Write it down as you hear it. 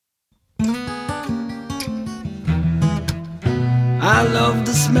I love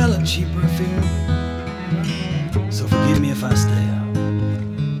the smell of cheap perfume. So forgive me if I stare.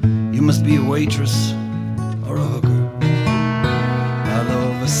 You must be a waitress or a hooker. I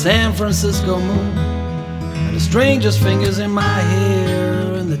love a San Francisco moon and a stranger's fingers in my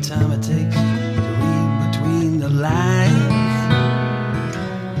hair, and the time it takes to read between the lines.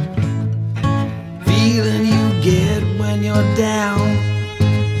 Feeling you get when you're down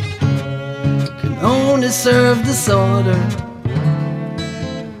can only serve disorder.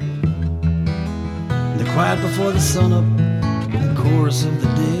 The quiet before the sun up, the chorus of the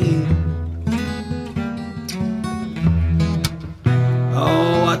day.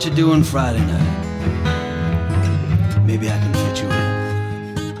 Oh, what you doing Friday night? Maybe I can fit you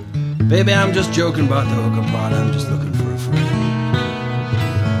in. Baby, I'm just joking about the hooker part. I'm just looking for a friend.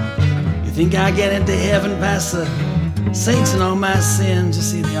 You think I get into heaven past the saints and all my sins? You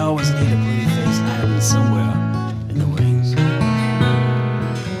see, they always need a pretty face hiding somewhere in the wings.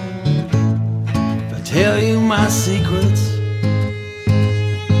 If I tell you my secrets,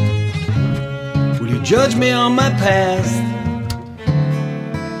 will you judge me on my past?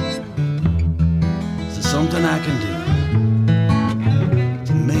 Is there something I can do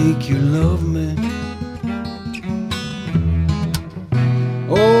to make you love me?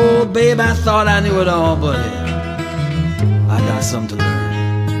 Oh, babe, I thought I knew it all, but I got something to learn.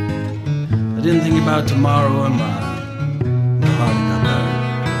 I didn't think about tomorrow, and my heart got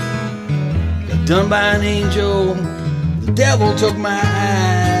burned. Got done by an angel. The devil took my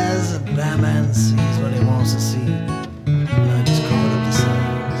eyes. A blind man sees what he wants to see, and I just covered up the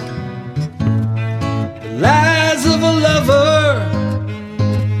signs. The lies of a lover,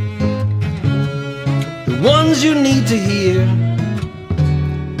 the ones you need to hear.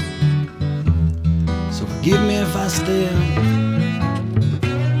 So forgive me if I stare,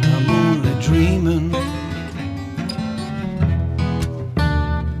 I'm only dreaming.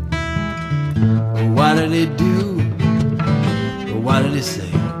 But what did he do? Or what did he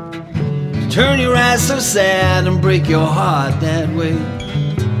say? To turn your eyes so sad and break your heart that way?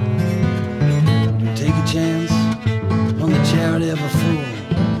 You take a chance on the charity of a fool,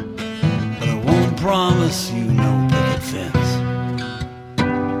 but I won't promise you no picket fence.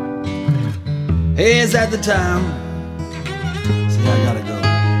 Hey, is that the time? See, I gotta go.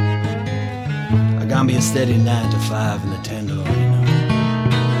 I got me a steady 9 to 5 in the Tenderloin, you know.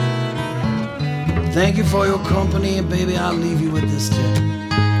 Thank you for your company, and baby, I'll leave you with this tip.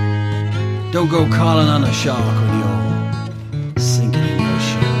 Don't go calling on a shark when you're sinking in your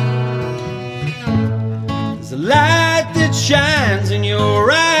ship. There's a light that shines in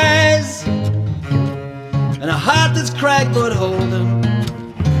your eyes, and a heart that's cracked but holding.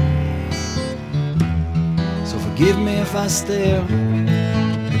 So forgive me if I stare,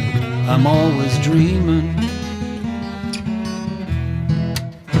 I'm always dreaming.